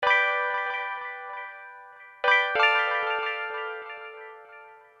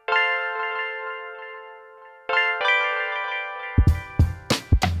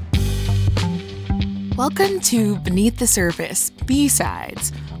Welcome to Beneath the Surface, B-Sides,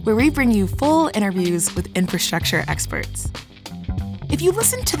 where we bring you full interviews with infrastructure experts. If you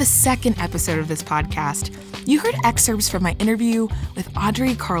listened to the second episode of this podcast, you heard excerpts from my interview with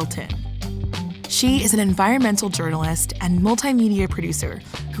Audrey Carleton. She is an environmental journalist and multimedia producer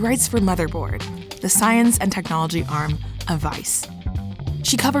who writes for Motherboard, the science and technology arm of Vice.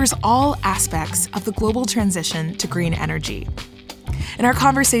 She covers all aspects of the global transition to green energy. In our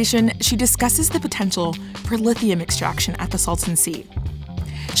conversation, she discusses the potential for lithium extraction at the Salton Sea.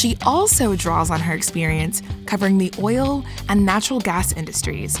 She also draws on her experience covering the oil and natural gas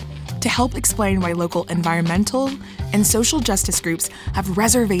industries to help explain why local environmental and social justice groups have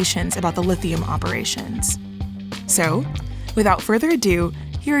reservations about the lithium operations. So, without further ado,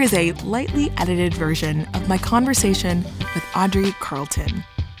 here is a lightly edited version of my conversation with Audrey Carleton.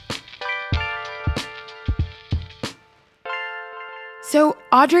 So,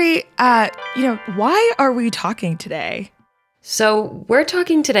 Audrey, why are we talking today? So we're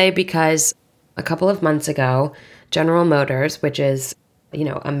talking today because a couple of months ago, General Motors, which is,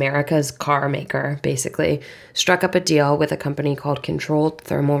 America's car maker, basically, struck up a deal with a company called Controlled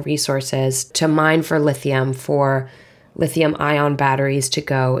Thermal Resources to mine for lithium-ion batteries to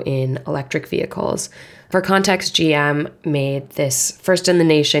go in electric vehicles. For context, GM made this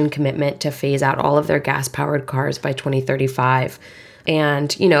first-in-the-nation commitment to phase out all of their gas-powered cars by 2035. And,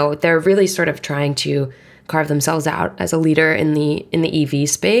 they're really sort of trying to carve themselves out as a leader in the EV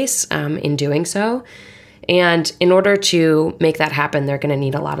space in doing so. And in order to make that happen, they're going to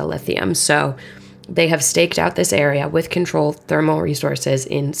need a lot of lithium. So they have staked out this area with Controlled Thermal Resources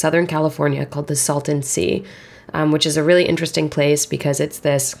in Southern California called the Salton Sea, which is a really interesting place because it's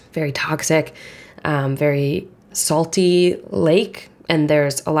this very toxic, very salty lake. And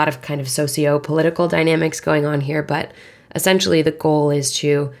there's a lot of kind of socio-political dynamics going on here. But essentially, the goal is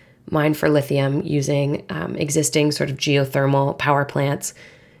to mine for lithium using existing sort of geothermal power plants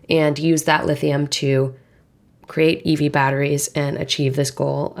and use that lithium to create EV batteries and achieve this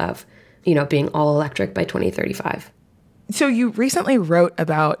goal of, being all electric by 2035. So you recently wrote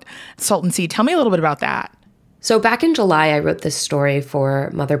about Salton Sea. Tell me a little bit about that. So back in July, I wrote this story for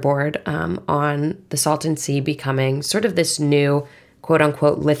Motherboard on the Salton Sea becoming sort of this new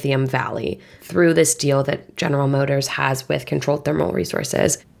quote-unquote lithium valley through this deal that General Motors has with Controlled Thermal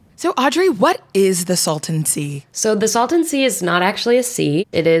Resources. So Audrey, what is the Salton Sea? So the Salton Sea is not actually a sea.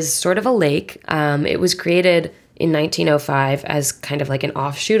 It is sort of a lake. It was created in 1905 as kind of like an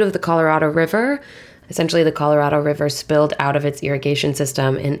offshoot of the Colorado River. Essentially, the Colorado River spilled out of its irrigation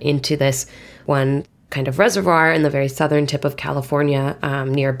system and into this one kind of reservoir in the very southern tip of California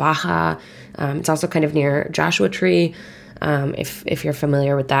near Baja. It's also kind of near Joshua Tree. If you're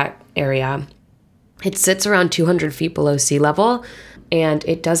familiar with that area. It sits around 200 feet below sea level, and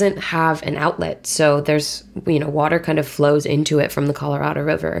it doesn't have an outlet. So there's, water kind of flows into it from the Colorado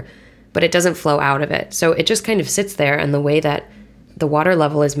River, but it doesn't flow out of it. So it just kind of sits there, and the way that the water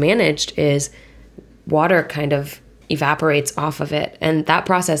level is managed is water kind of evaporates off of it, and that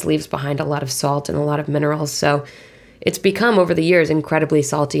process leaves behind a lot of salt and a lot of minerals. So it's become, over the years, incredibly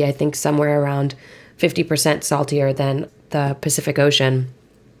salty. I think somewhere around 50% saltier than the Pacific Ocean.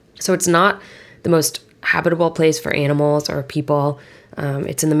 So it's not the most habitable place for animals or people.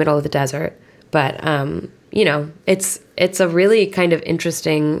 It's in the middle of the desert. But, it's a really kind of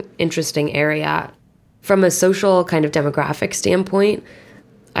interesting area. From a social kind of demographic standpoint,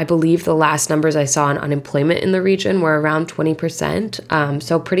 I believe the last numbers I saw on unemployment in the region were around 20%,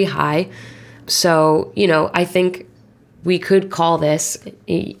 so pretty high. So, I think we could call this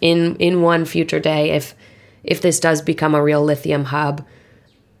in one future day, if this does become a real lithium hub,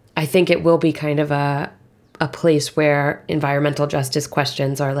 I think it will be kind of a place where environmental justice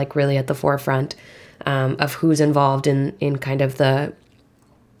questions are like really at the forefront of who's involved in kind of the,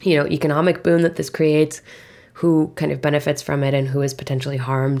 economic boon that this creates, who kind of benefits from it and who is potentially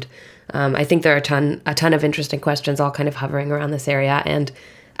harmed. I think there are a ton of interesting questions all kind of hovering around this area. And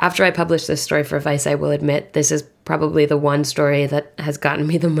after I published this story for Vice, I will admit this is probably the one story that has gotten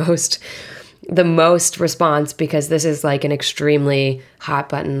me the most response, because this is like an extremely hot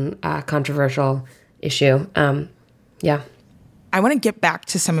button, controversial issue. I want to get back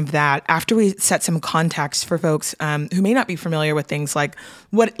to some of that after we set some context for folks who may not be familiar with things like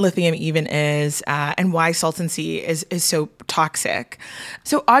what lithium even is and why Salton Sea is so toxic.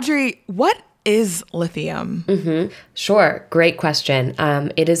 So Audrey, what is lithium? Mm-hmm. Sure. Great question.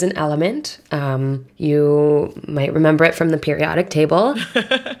 It is an element. You might remember it from the periodic table.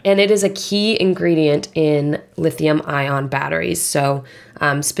 And it is a key ingredient in lithium-ion batteries. So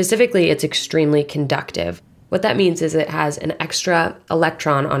specifically, it's extremely conductive. What that means is it has an extra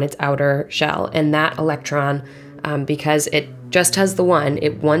electron on its outer shell, and that electron, because it just has the one,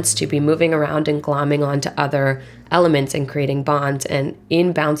 it wants to be moving around and glomming onto other elements and creating bonds, and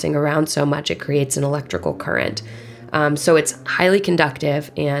in bouncing around so much, it creates an electrical current. So it's highly conductive,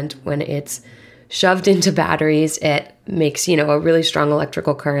 and when it's shoved into batteries, it makes, a really strong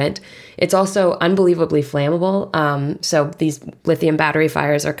electrical current. It's also unbelievably flammable. So these lithium battery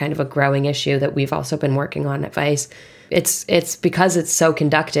fires are kind of a growing issue that we've also been working on at Vice. It's because it's so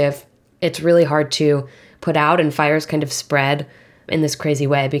conductive, it's really hard to put out, and fires kind of spread in this crazy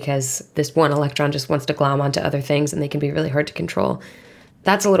way because this one electron just wants to glom onto other things, and they can be really hard to control.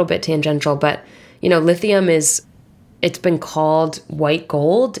 That's a little bit tangential, but, lithium it's been called white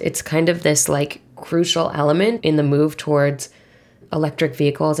gold. It's kind of this like crucial element in the move towards electric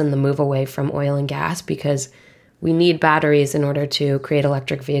vehicles and the move away from oil and gas, because we need batteries in order to create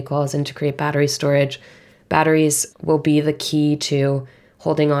electric vehicles and to create battery storage. Batteries will be the key to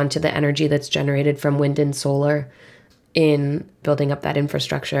holding on to the energy that's generated from wind and solar in building up that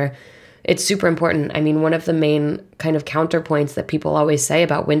infrastructure. It's super important. I mean, one of the main kind of counterpoints that people always say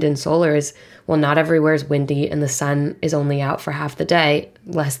about wind and solar is, well, not everywhere is windy and the sun is only out for half the day,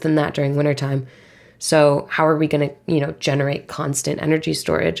 less than that during wintertime. So how are we going to, generate constant energy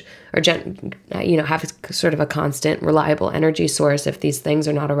storage or, have sort of a constant reliable energy source if these things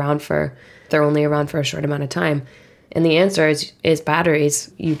are not around they're only around for a short amount of time? And the answer is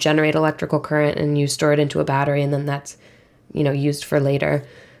batteries. You generate electrical current and you store it into a battery, and then that's, used for later.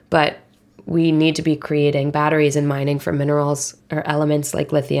 But we need to be creating batteries and mining for minerals or elements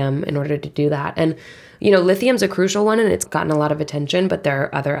like lithium in order to do that. And, lithium's a crucial one, and it's gotten a lot of attention, but there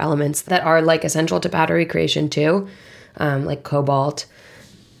are other elements that are like essential to battery creation too, like cobalt,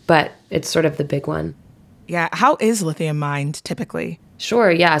 but it's sort of the big one. Yeah. How is lithium mined typically?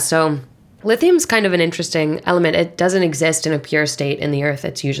 Sure. Yeah. So lithium's kind of an interesting element. It doesn't exist in a pure state in the earth.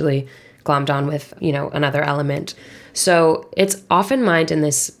 It's usually glommed on with, another element. So it's often mined in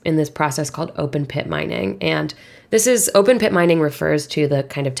this process called open pit mining. And open pit mining refers to the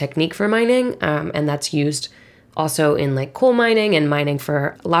kind of technique for mining, and that's used also in like coal mining and mining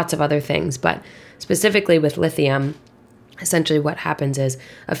for lots of other things. But specifically with lithium, essentially what happens is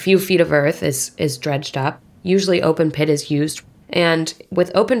a few feet of earth is dredged up. Usually open pit is used. And with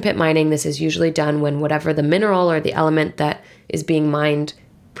open pit mining, this is usually done when whatever the mineral or the element that is being mined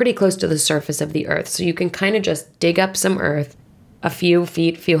pretty close to the surface of the earth. So you can kind of just dig up some earth, a few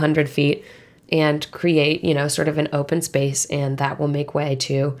hundred feet, and create, sort of an open space, and that will make way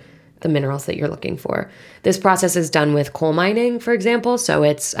to the minerals that you're looking for. This process is done with coal mining, for example. So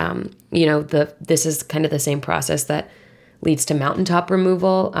it's, this is kind of the same process that leads to mountaintop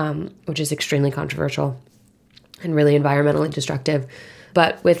removal, which is extremely controversial and really environmentally destructive.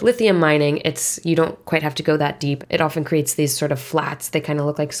 But with lithium mining, you don't quite have to go that deep. It often creates these sort of flats. They kind of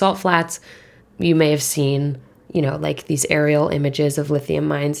look like salt flats. You may have seen, like these aerial images of lithium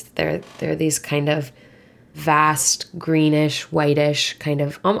mines. They're these kind of vast, greenish, whitish, kind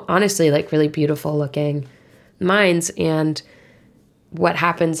of honestly like really beautiful looking mines. And what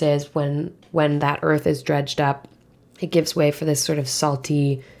happens is when that earth is dredged up, it gives way for this sort of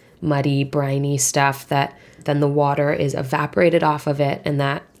salty, muddy, briny stuff that then the water is evaporated off of it, and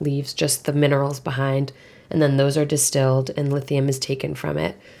that leaves just the minerals behind. And then those are distilled and lithium is taken from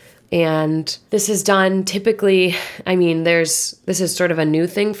it. And this is done typically, this is sort of a new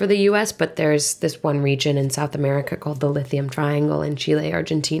thing for the US, but there's this one region in South America called the Lithium Triangle in Chile,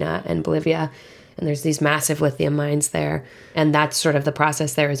 Argentina, and Bolivia. And there's these massive lithium mines there. And that's sort of the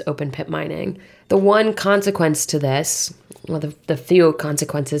process there is open pit mining. The one consequence to this, well, the few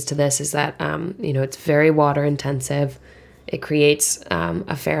consequences to this is that, it's very water intensive. It creates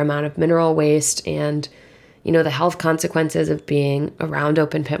a fair amount of mineral waste, and, the health consequences of being around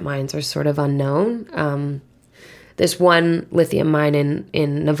open pit mines are sort of unknown. This one lithium mine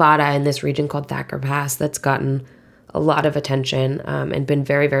in Nevada in this region called Thacker Pass that's gotten a lot of attention and been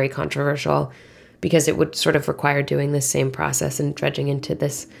very, very controversial because it would sort of require doing this same process and dredging into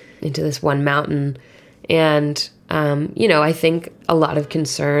this one mountain. And, I think a lot of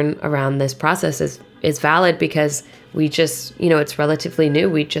concern around this process is valid because we just, it's relatively new.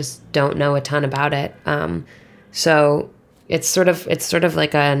 We just don't know a ton about it. So it's sort of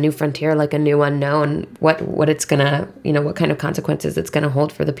like a new frontier, like a new unknown, what it's gonna, what kind of consequences it's gonna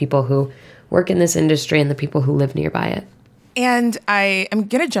hold for the people who work in this industry and the people who live nearby it. And I am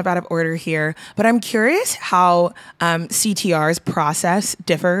going to jump out of order here, but I'm curious how CTR's process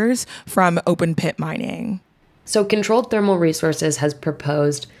differs from open pit mining. So Controlled Thermal Resources has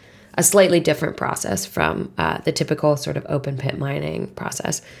proposed a slightly different process from the typical sort of open pit mining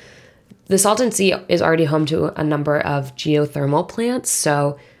process. The Salton Sea is already home to a number of geothermal plants,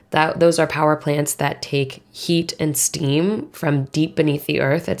 so those are power plants that take heat and steam from deep beneath the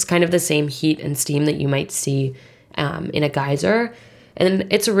earth. It's kind of the same heat and steam that you might see in a geyser. And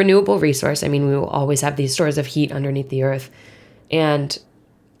it's a renewable resource. I mean, we will always have these stores of heat underneath the earth. And,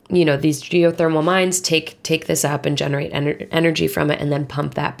 these geothermal mines take this up and generate energy from it and then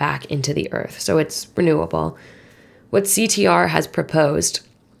pump that back into the earth. So it's renewable. What CTR has proposed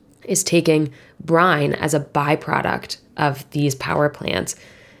is taking brine as a byproduct of these power plants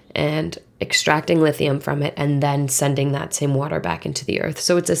and extracting lithium from it and then sending that same water back into the earth.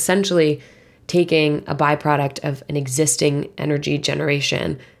 So it's essentially taking a byproduct of an existing energy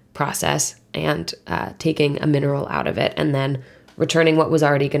generation process and taking a mineral out of it and then returning what was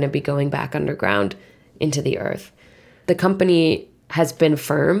already going to be going back underground into the earth. The company has been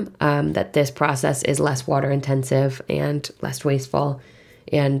firm that this process is less water intensive and less wasteful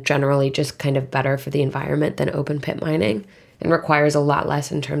and generally just kind of better for the environment than open pit mining, and requires a lot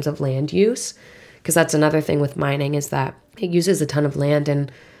less in terms of land use. Because that's another thing with mining, is that it uses a ton of land,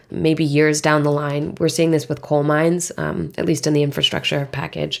 and maybe years down the line, we're seeing this with coal mines, at least in the infrastructure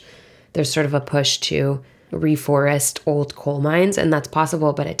package, there's sort of a push to reforest old coal mines, and that's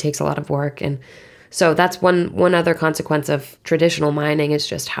possible, but it takes a lot of work. And so that's one other consequence of traditional mining, is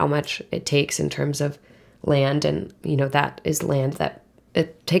just how much it takes in terms of land. And, that is land that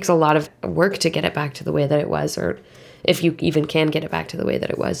it takes a lot of work to get it back to the way that it was, or if you even can get it back to the way that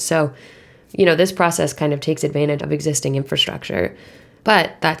it was. So, this process kind of takes advantage of existing infrastructure.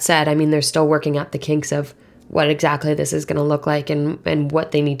 But that said, I mean, they're still working out the kinks of what exactly this is going to look like and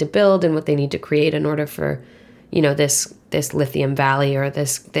what they need to build and what they need to create in order for, this lithium valley, or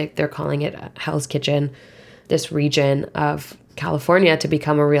they're calling it Hell's Kitchen, this region of California, to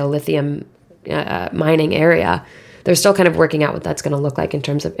become a real lithium mining area. They're still kind of working out what that's going to look like in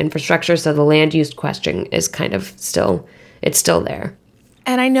terms of infrastructure. So the land use question is kind of still there.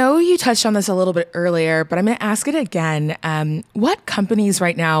 And I know you touched on this a little bit earlier, but I'm going to ask it again. What companies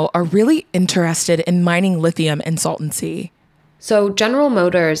right now are really interested in mining lithium in Salton Sea? So General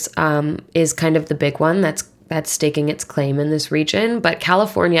Motors is kind of the big one that's staking its claim in this region. But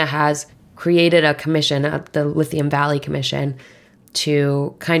California has created a commission, the Lithium Valley Commission,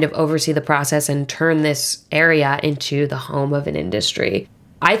 to kind of oversee the process and turn this area into the home of an industry.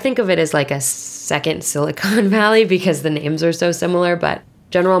 I think of it as like a second Silicon Valley because the names are so similar, but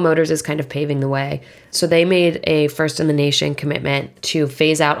General Motors is kind of paving the way. So they made a first-in-the-nation commitment to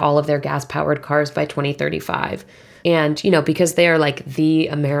phase out all of their gas-powered cars by 2035. And, because they are like the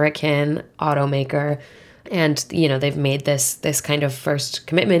American automaker, and, they've made this kind of first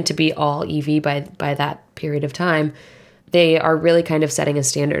commitment to be all EV by that period of time, they are really kind of setting a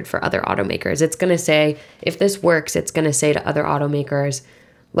standard for other automakers. It's going to say, if this works, it's going to say to other automakers,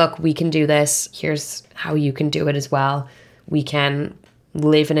 look, we can do this. Here's how you can do it as well. We can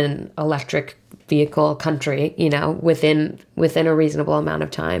live in an electric vehicle country, within a reasonable amount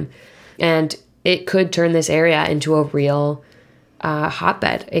of time. And it could turn this area into a real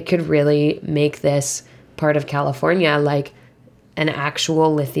hotbed. It could really make this part of California like an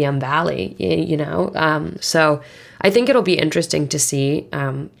actual lithium valley, So I think it'll be interesting to see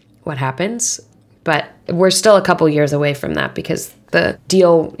what happens. But we're still a couple years away from that because the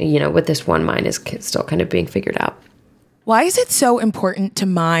deal, with this one mine is still kind of being figured out. Why is it so important to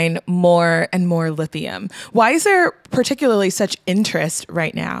mine more and more lithium? Why is there particularly such interest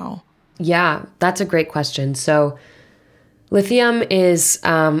right now? Yeah, that's a great question. So lithium is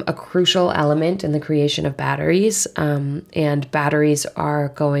a crucial element in the creation of batteries, and batteries are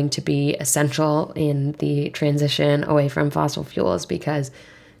going to be essential in the transition away from fossil fuels because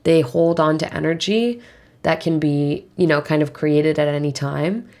they hold on to energy that can be, kind of created at any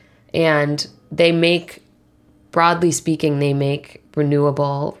time. And broadly speaking, they make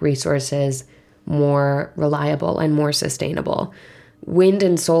renewable resources more reliable and more sustainable. Wind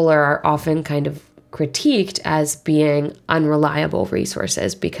and solar are often kind of critiqued as being unreliable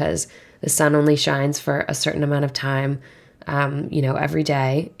resources because the sun only shines for a certain amount of time, every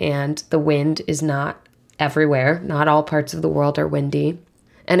day, and the wind is not everywhere. Not all parts of the world are windy.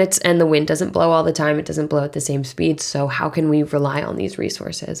 And the wind doesn't blow all the time. It doesn't blow at the same speed. So how can we rely on these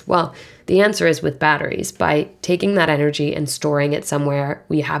resources? Well, the answer is with batteries. By taking that energy and storing it somewhere,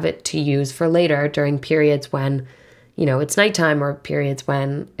 we have it to use for later during periods when, it's nighttime, or periods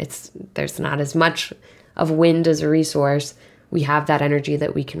when there's not as much of wind as a resource. We have that energy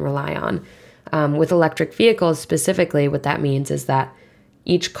that we can rely on. With electric vehicles specifically, what that means is that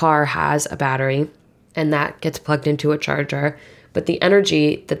each car has a battery and that gets plugged into a charger. But the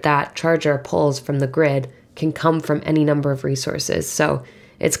energy that charger pulls from the grid can come from any number of resources. So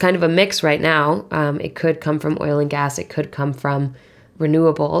It's kind of a mix right now. It could come from oil and gas. It could come from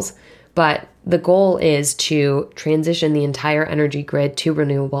renewables. But the goal is to transition the entire energy grid to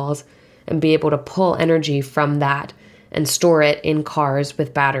renewables and be able to pull energy from that and store it in cars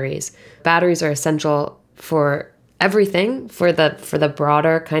with batteries. Batteries are essential for everything, for the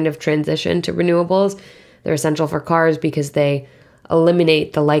broader kind of transition to renewables. They're essential for cars because they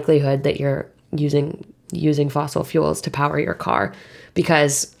eliminate the likelihood that you're using fossil fuels to power your car,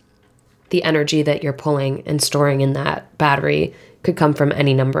 because the energy that you're pulling and storing in that battery could come from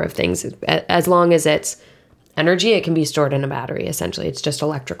any number of things. As long as it's energy, it can be stored in a battery. Essentially, it's just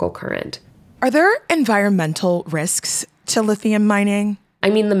electrical current. Are there environmental risks to lithium mining? I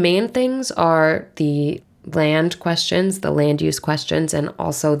mean, the main things are the land questions, the land use questions, and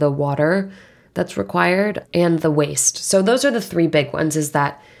also the water that's required and the waste. So those are the three big ones, is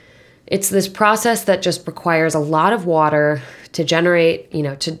that it's this process that just requires a lot of water to generate,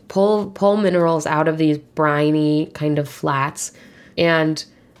 to pull minerals out of these briny kind of flats. And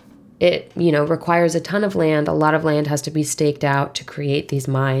it, requires a ton of land. A lot of land has to be staked out to create these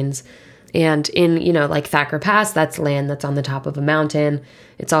mines. And in, like Thacker Pass, that's land that's on the top of a mountain.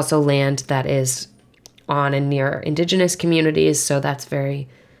 It's also land that is on and near indigenous communities. So that's very,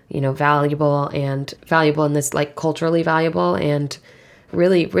 valuable in this, like, culturally valuable and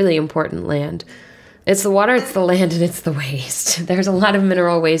really, really important land. It's the water, it's the land, and it's the waste. There's a lot of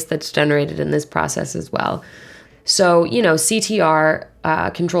mineral waste that's generated in this process as well. So,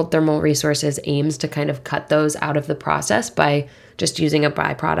 CTR, controlled thermal resources, aims to kind of cut those out of the process by just using a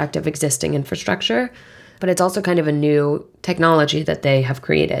byproduct of existing infrastructure. But it's also kind of a new technology that they have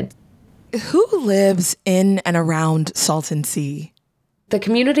created. Who lives in and around Salton Sea? The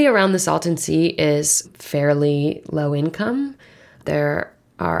community around the Salton Sea is fairly low income. There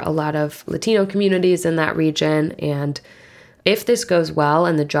are a lot of Latino communities in that region, and if this goes well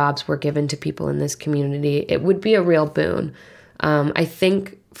and the jobs were given to people in this community, it would be a real boon. I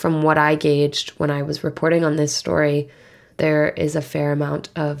think from what I gauged when I was reporting on this story, there is a fair amount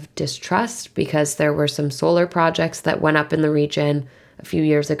of distrust because there were some solar projects that went up in the region a few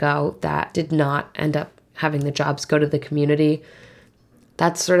years ago that did not end up having the jobs go to the community.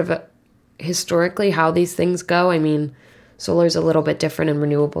 That's sort of historically how these things go. I mean, solar's a little bit different, and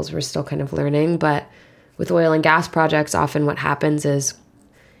renewables we're still kind of learning, but with oil and gas projects, often what happens is,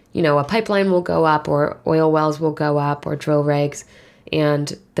 a pipeline will go up, or oil wells will go up, or drill rigs,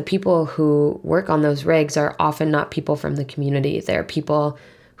 and the people who work on those rigs are often not people from the community. They're people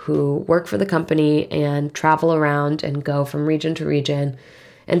who work for the company and travel around and go from region to region.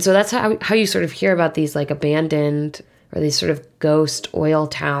 And so that's how you sort of hear about these, like, abandoned or these sort of ghost oil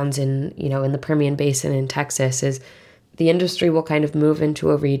towns in the Permian Basin in Texas. Is the industry will kind of move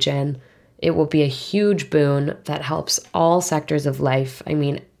into a region. It will be a huge boon that helps all sectors of life. I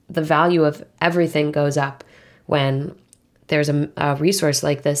mean, the value of everything goes up when there's a resource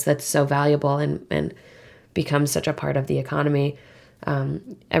like this that's so valuable and becomes such a part of the economy.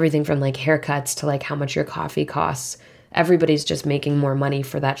 Everything from, like, haircuts to, like, how much your coffee costs. Everybody's just making more money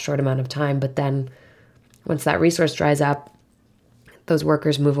for that short amount of time. But then once that resource dries up, those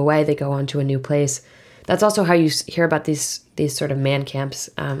workers move away. They go on to a new place. That's also how you hear about these sort of man camps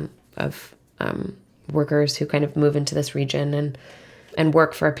of workers who kind of move into this region and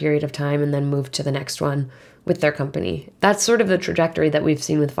work for a period of time and then move to the next one with their company. That's sort of the trajectory that we've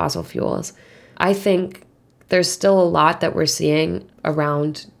seen with fossil fuels. I think there's still a lot that we're seeing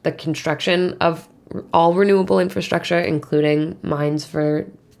around the construction of all renewable infrastructure, including mines for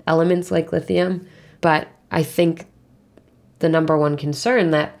elements like lithium. But I think the number one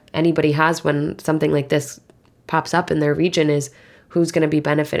concern that anybody has when something like this pops up in their region is who's going to be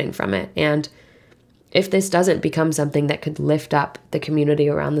benefiting from it. And if this doesn't become something that could lift up the community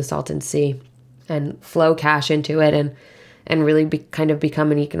around the Salton Sea and flow cash into it and really kind of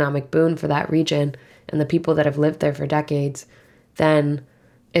become an economic boon for that region and the people that have lived there for decades, then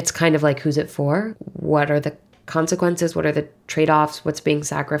it's kind of like, who's it for? What are the consequences? What are the trade-offs? What's being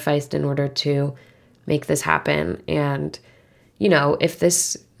sacrificed in order to make this happen? And, if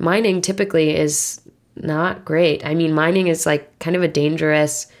this mining typically is not great. I mean, mining is like kind of a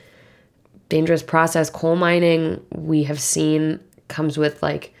dangerous process. Coal mining, we have seen, comes with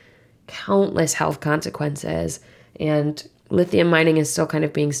like countless health consequences, and lithium mining is still kind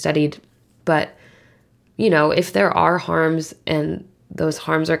of being studied. But, if there are harms, and those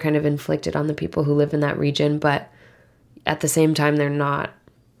harms are kind of inflicted on the people who live in that region, but at the same time, they're not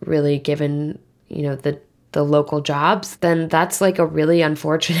really given, the local jobs, then that's like a really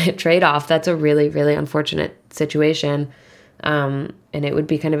unfortunate trade-off. That's a really, really unfortunate situation. And it would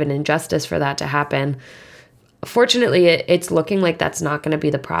be kind of an injustice for that to happen. fortunately, it's looking like that's not going to be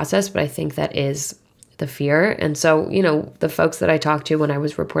the process, but I think that is the fear. And so, the folks that I talked to when I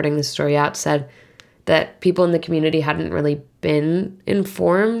was reporting this story out said that people in the community hadn't really been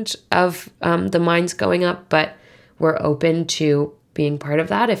informed of the mines going up, but were open to being part of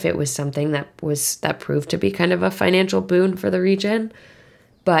that if it was something that proved to be kind of a financial boon for the region.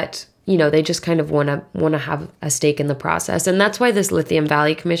 But they just kind of want to have a stake in the process. And that's why this Lithium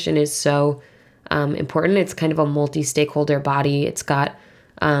Valley Commission is so important. It's kind of a multi-stakeholder body. It's got,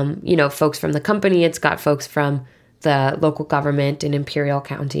 folks from the company. It's got folks from the local government in Imperial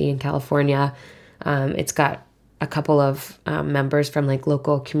County in California. It's got a couple of members from like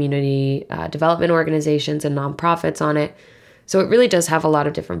local community development organizations and nonprofits on it. So it really does have a lot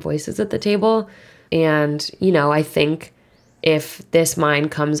of different voices at the table. And, I think if this mine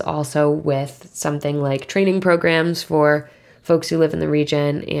comes also with something like training programs for folks who live in the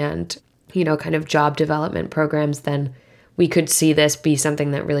region and, kind of job development programs, then we could see this be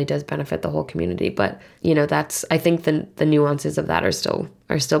something that really does benefit the whole community. But, I think the nuances of that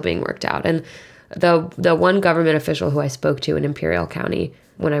are still being worked out. And the one government official who I spoke to in Imperial County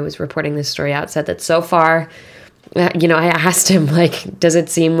when I was reporting this story out said that so far, I asked him, like, does it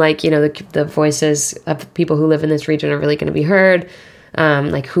seem like, the voices of people who live in this region are really going to be heard?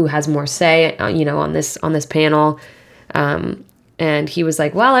 Like, who has more say, on this panel? And he was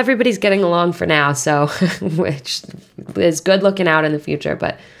like, well, everybody's getting along for now. So, which is good looking out in the future,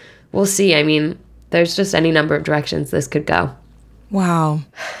 but we'll see. I mean, there's just any number of directions this could go. Wow.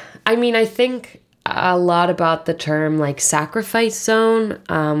 I mean, I think a lot about the term like sacrifice zone,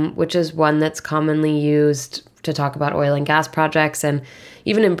 which is one that's commonly used to talk about oil and gas projects. And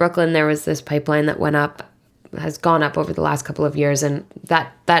even in Brooklyn, there was this pipeline that has gone up over the last couple of years. And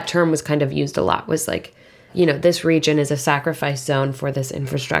that term was kind of used a lot, was like, this region is a sacrifice zone for this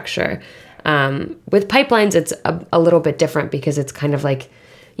infrastructure. With pipelines, it's a little bit different because it's kind of like,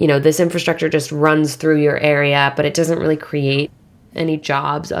 this infrastructure just runs through your area, but it doesn't really create any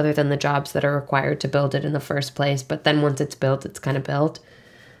jobs other than the jobs that are required to build it in the first place. But then once it's built, it's kind of built.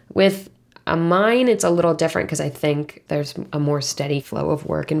 With a mine, it's a little different because I think there's a more steady flow of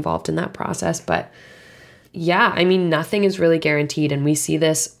work involved in that process. But yeah, I mean, nothing is really guaranteed. And we see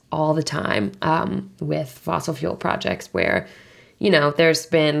this all the time with fossil fuel projects where, there's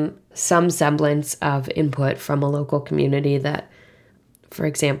been some semblance of input from a local community that, for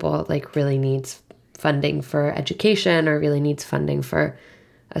example, like really needs funding for education or really needs funding for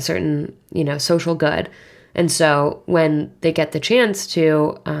a certain, social good. And so when they get the chance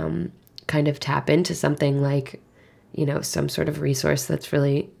to kind of tap into something like, some sort of resource that's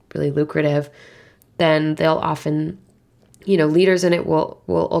really, really lucrative, then they'll often, leaders in it will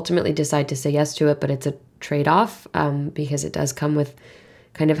ultimately decide to say yes to it, but it's a trade-off because it does come with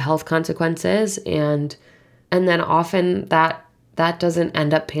kind of health consequences. And then often that doesn't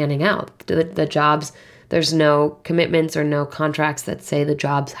end up panning out. The jobs, there's no commitments or no contracts that say the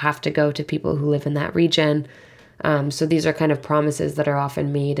jobs have to go to people who live in that region. So these are kind of promises that are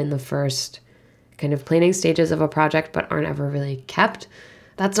often made in the first kind of planning stages of a project, but aren't ever really kept.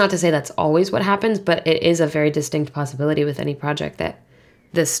 That's not to say that's always what happens, but it is a very distinct possibility with any project that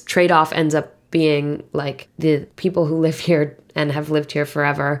this trade-off ends up being like the people who live here and have lived here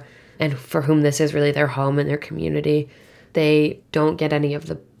forever and for whom this is really their home and their community, they don't get any of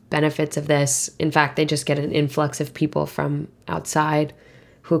the benefits of this. In fact, they just get an influx of people from outside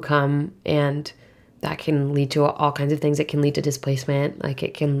who come, and that can lead to all kinds of things. It can lead to displacement. Like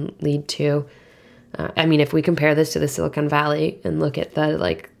it can lead to, if we compare this to the Silicon Valley and look at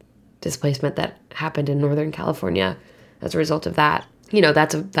the displacement that happened in Northern California as a result of that,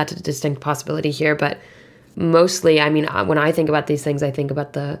 that's a distinct possibility here. But mostly, when I think about these things, I think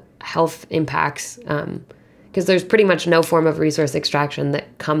about the health impacts, because there's pretty much no form of resource extraction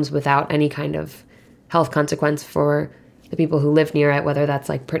that comes without any kind of health consequence for the people who live near it, whether that's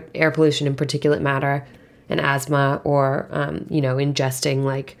like air pollution and particulate matter and asthma, or, ingesting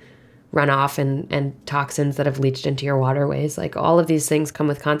like runoff and toxins that have leached into your waterways. Like all of these things come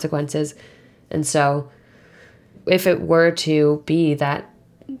with consequences. And so if it were to be that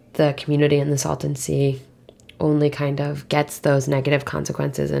the community in the Salton Sea only kind of gets those negative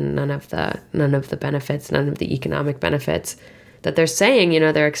consequences and none of the benefits, none of the economic benefits that they're saying,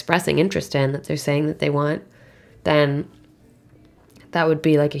 they're expressing interest in, that they're saying that they want, then that would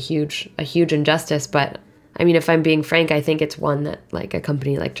be like a huge injustice. But if I'm being frank, I think it's one that like a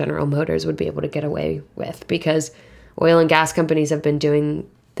company like General Motors would be able to get away with, because oil and gas companies have been doing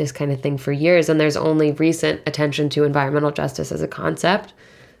this kind of thing for years, and there's only recent attention to environmental justice as a concept.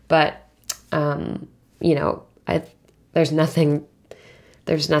 But, there's nothing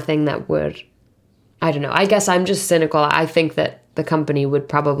that would I don't know. I guess I'm just cynical. I think that the company would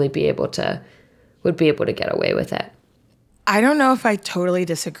probably be able to get away with it. I don't know if I totally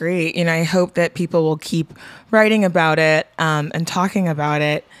disagree. I hope that people will keep writing about it and talking about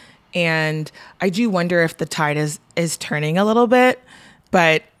it. And I do wonder if the tide is turning a little bit.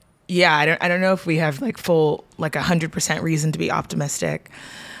 But yeah, I don't know if we have full 100% reason to be optimistic.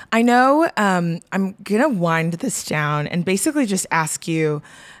 I know I'm going to wind this down and basically just ask you,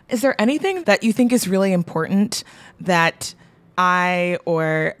 is there anything that you think is really important that I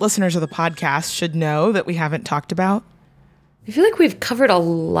or listeners of the podcast should know that we haven't talked about? I feel like we've covered a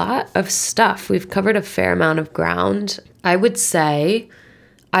lot of stuff. We've covered a fair amount of ground. I would say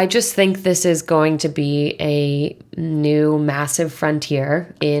I just think this is going to be a new massive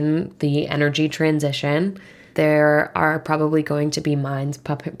frontier in the energy transition. There are probably going to be mines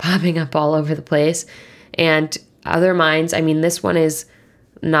popping up all over the place. And other mines, this one is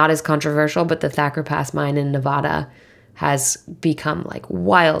not as controversial, but the Thacker Pass mine in Nevada has become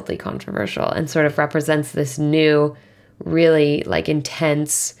wildly controversial and sort of represents this new, really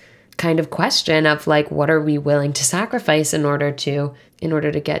intense kind of question of what are we willing to sacrifice in order to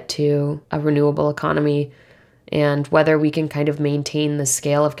get to a renewable economy, and whether we can kind of maintain the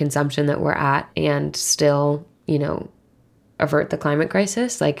scale of consumption that we're at and still, avert the climate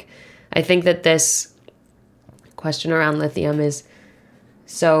crisis. I think that this question around lithium is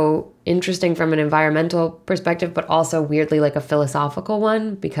so interesting from an environmental perspective, but also weirdly a philosophical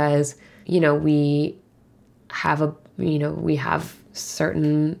one, because, we have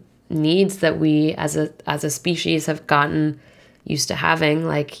certain needs that we as a species have gotten used to having,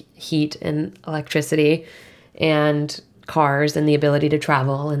 like heat and electricity and cars and the ability to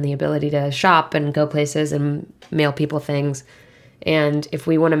travel and the ability to shop and go places and mail people things. And if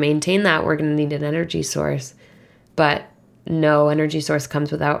we want to maintain that, we're going to need an energy source. But no energy source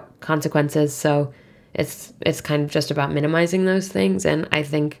comes without consequences. So it's kind of just about minimizing those things. And I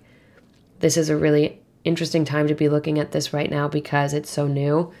think this is a really interesting time to be looking at this right now because it's so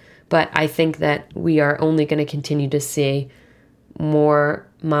new. But I think that we are only going to continue to see more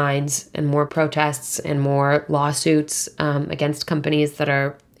mines and more protests and more lawsuits against companies that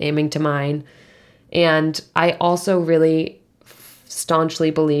are aiming to mine. And I also really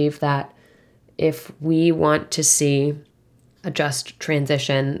staunchly believe that if we want to see a just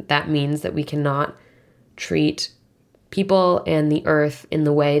transition, that means that we cannot treat people and the earth in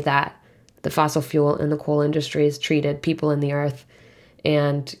the way that the fossil fuel and the coal industries treated people in the earth.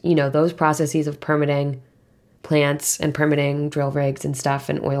 And, those processes of permitting plants and permitting drill rigs and stuff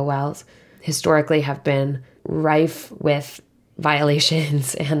and oil wells historically have been rife with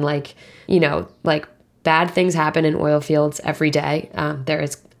violations and bad things happen in oil fields every day. There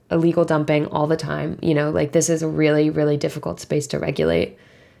is illegal dumping all the time. This is a really, really difficult space to regulate.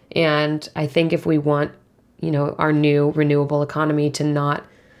 And I think if we want, our new renewable economy to not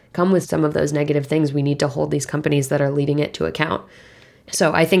come with some of those negative things, we need to hold these companies that are leading it to account.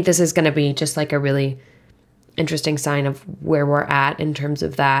 So I think this is going to be just a really interesting sign of where we're at in terms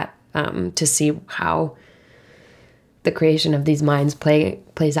of that, to see how the creation of these mines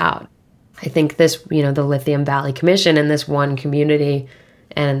plays out. I think this, the Lithium Valley Commission and this one community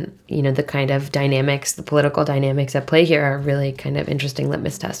and, the kind of dynamics, the political dynamics at play here are really kind of interesting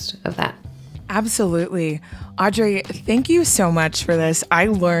litmus test of that. Absolutely. Audrey, thank you so much for this. I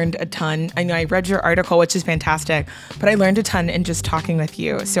learned a ton. I know I read your article, which is fantastic, but I learned a ton in just talking with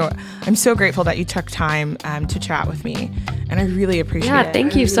you. So I'm so grateful that you took time to chat with me, and I really appreciate it. Yeah,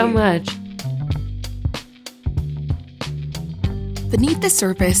 thank you so much. Beneath the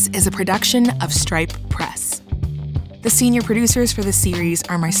Surface is a production of Stripe Press. The senior producers for the series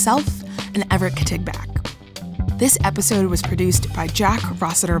are myself and Everett Katigbak. This episode was produced by Jack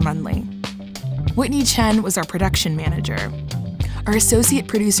Rossiter-Munley. Whitney Chen was our production manager. Our associate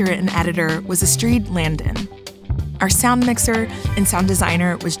producer and editor was Astrid Landon. Our sound mixer and sound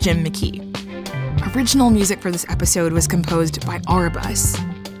designer was Jim McKee. Original music for this episode was composed by Arbus.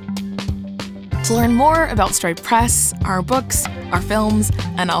 To learn more about Stripe Press, our books, our films,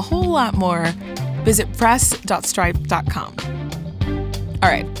 and a whole lot more, visit press.stripe.com. All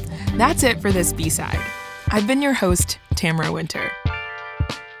right, that's it for this B-side. I've been your host, Tamara Winter.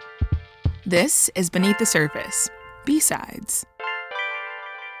 This is Beneath the Surface, B-Sides.